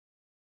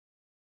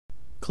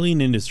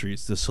Klean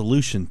Industries, the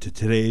solution to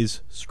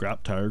today's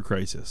scrap tire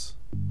crisis.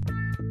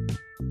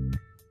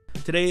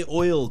 Today,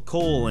 oil,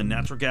 coal, and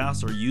natural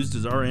gas are used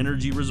as our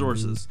energy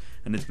resources,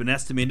 and it's been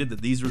estimated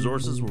that these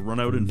resources will run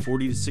out in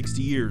 40 to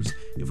 60 years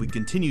if we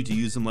continue to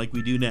use them like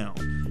we do now.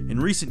 In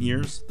recent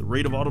years, the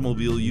rate of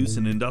automobile use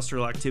in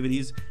industrial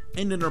activities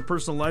and in our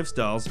personal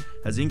lifestyles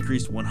has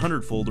increased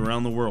 100-fold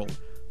around the world.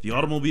 The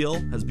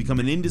automobile has become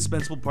an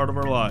indispensable part of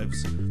our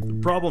lives. The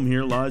problem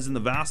here lies in the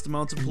vast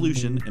amounts of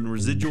pollution and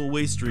residual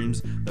waste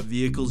streams that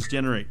vehicles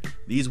generate.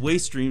 These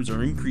waste streams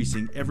are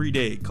increasing every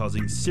day,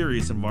 causing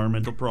serious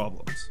environmental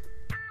problems.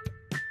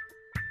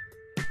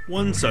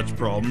 One such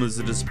problem is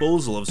the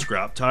disposal of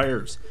scrap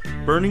tires.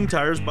 Burning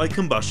tires by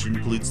combustion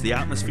pollutes the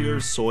atmosphere,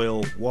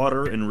 soil,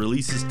 water, and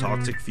releases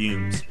toxic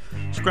fumes.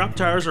 Scrap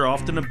tires are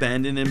often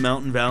abandoned in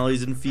mountain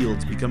valleys and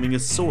fields, becoming a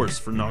source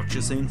for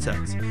noxious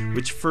insects,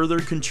 which further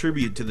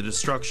contribute to the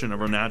destruction of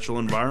our natural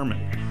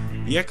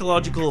environment. The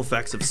ecological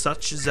effects of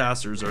such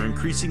disasters are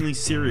increasingly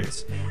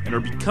serious and are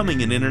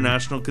becoming an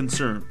international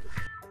concern.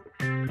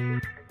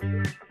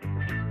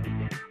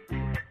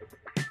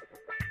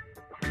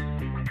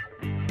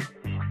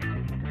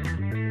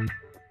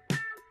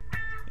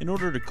 In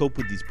order to cope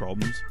with these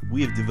problems,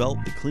 we have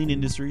developed the Klean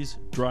Industries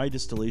dry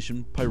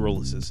distillation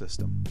pyrolysis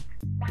system.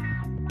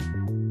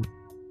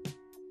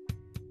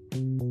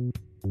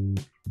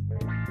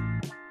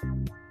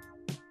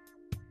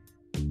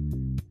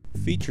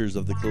 Features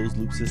of the closed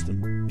loop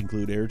system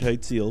include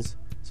airtight seals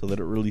so that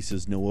it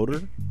releases no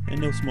odor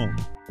and no smoke.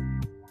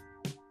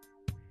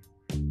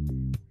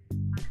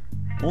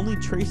 Only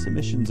trace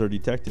emissions are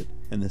detected,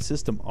 and the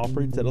system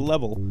operates at a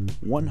level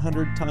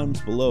 100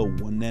 times below 1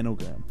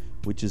 nanogram,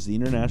 which is the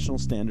international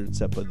standard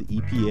set by the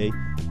EPA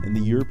and the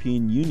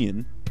European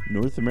Union,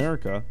 North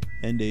America,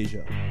 and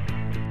Asia.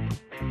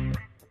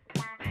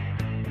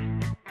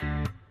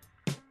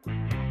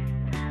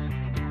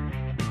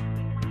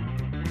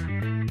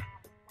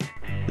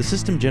 The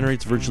system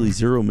generates virtually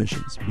zero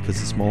emissions because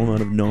the small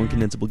amount of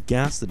non-condensable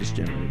gas that is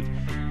generated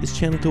is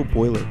channeled to a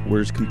boiler where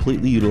it is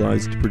completely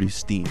utilized to produce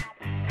steam.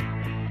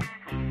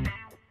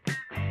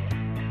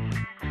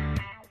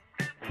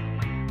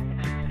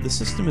 The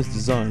system is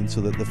designed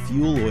so that the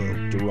fuel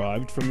oil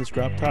derived from the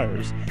scrap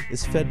tires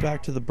is fed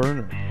back to the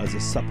burner as a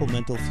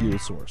supplemental fuel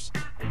source,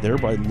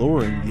 thereby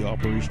lowering the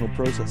operational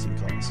processing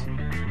costs.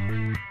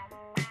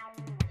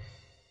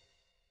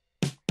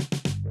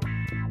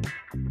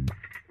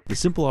 The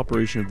simple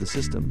operation of the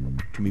system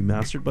can be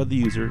mastered by the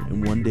user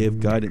in 1 day of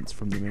guidance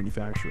from the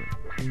manufacturer.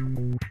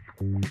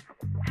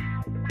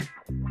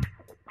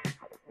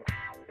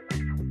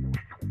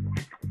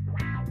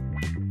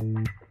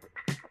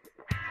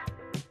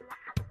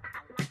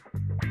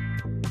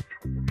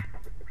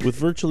 With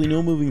virtually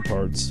no moving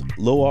parts,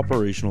 low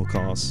operational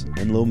costs,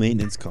 and low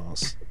maintenance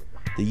costs,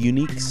 the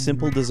unique,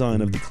 simple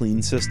design of the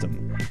Klean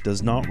system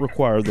does not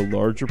require the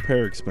large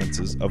repair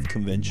expenses of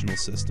conventional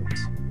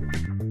systems.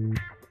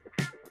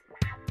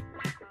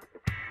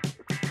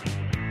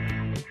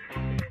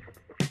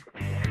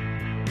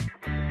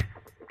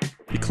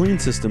 The Klean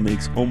system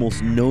makes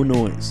almost no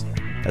noise,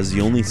 as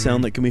the only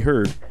sound that can be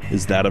heard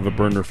is that of a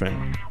burner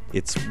fan.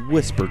 It's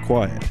whisper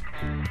quiet.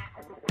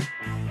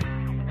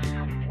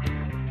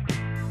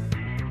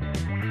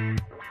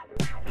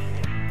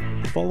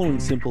 The following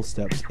simple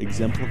steps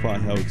exemplify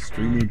how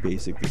extremely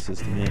basic the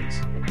system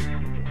is.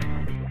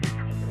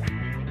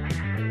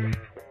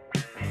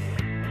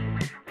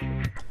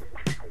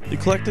 The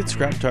collected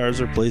scrap tires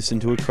are placed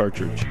into a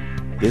cartridge.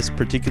 This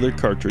particular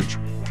cartridge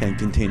can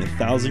contain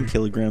 1,000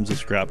 kilograms of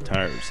scrap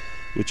tires,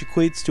 which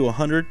equates to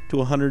 100 to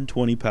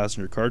 120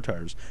 passenger car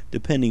tires,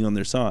 depending on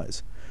their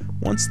size.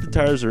 Once the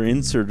tires are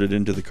inserted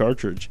into the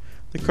cartridge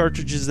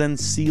is then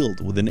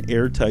sealed with an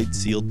airtight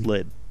sealed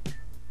lid.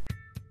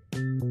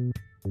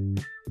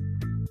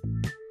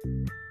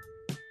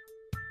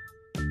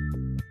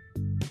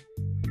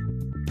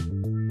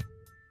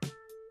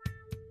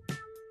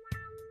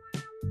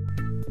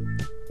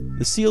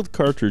 The sealed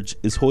cartridge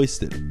is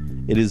hoisted.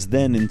 It is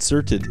then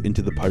inserted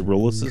into the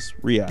pyrolysis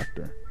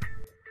reactor.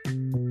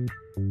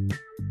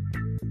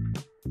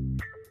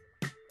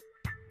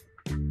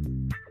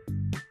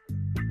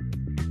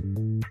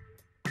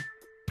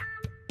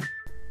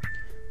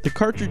 The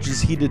cartridge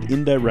is heated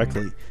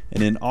indirectly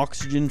in an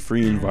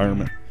oxygen-free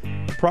environment.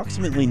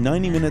 Approximately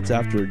 90 minutes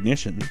after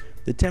ignition,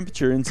 the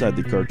temperature inside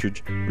the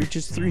cartridge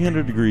reaches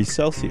 300 degrees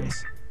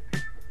Celsius.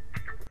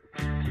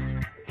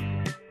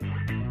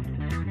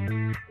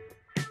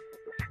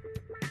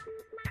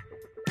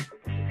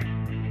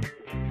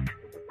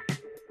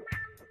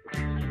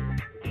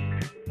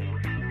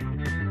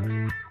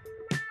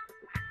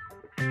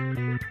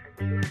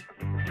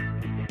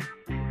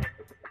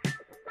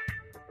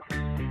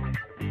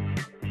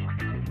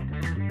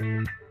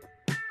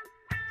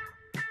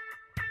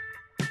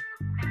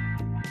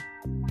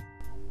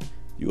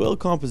 The oil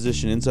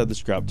composition inside the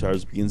scrap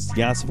tires begins to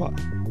gasify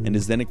and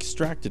is then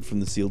extracted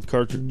from the sealed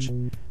cartridge.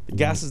 The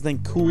gas is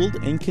then cooled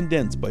and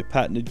condensed by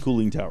patented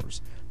cooling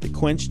towers. The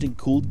quenched and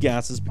cooled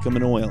gases become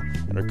an oil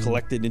and are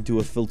collected into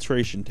a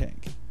filtration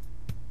tank.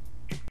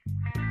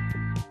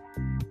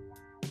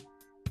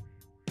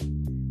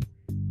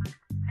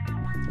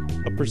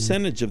 A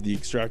percentage of the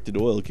extracted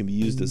oil can be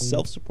used as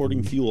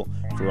self-supporting fuel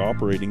for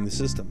operating the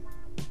system.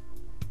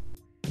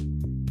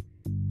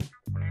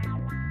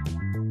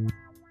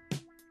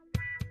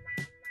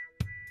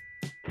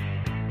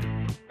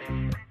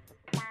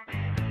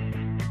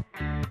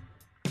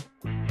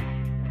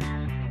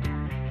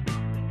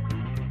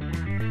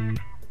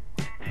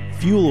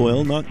 Fuel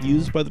oil not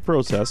used by the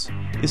process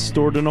is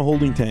stored in a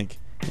holding tank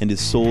and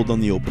is sold on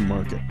the open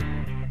market.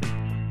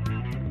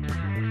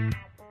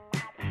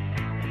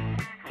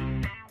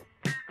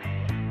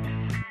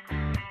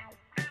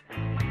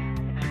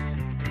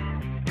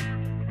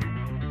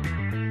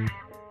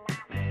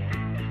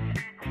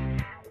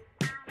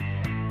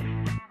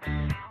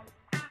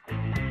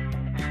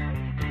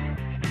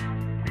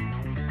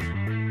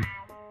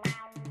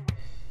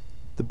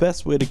 The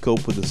best way to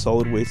cope with the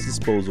solid waste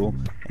disposal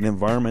and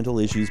environmental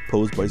issues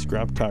posed by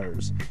scrap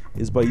tires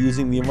is by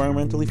using the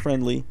environmentally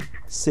friendly,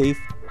 safe,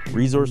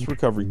 resource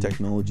recovery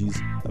technologies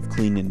of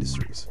Klean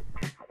Industries.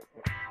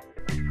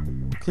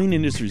 Klean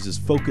Industries is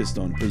focused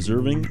on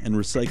preserving and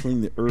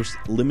recycling the Earth's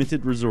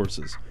limited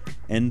resources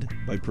and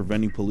by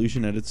preventing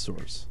pollution at its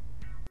source.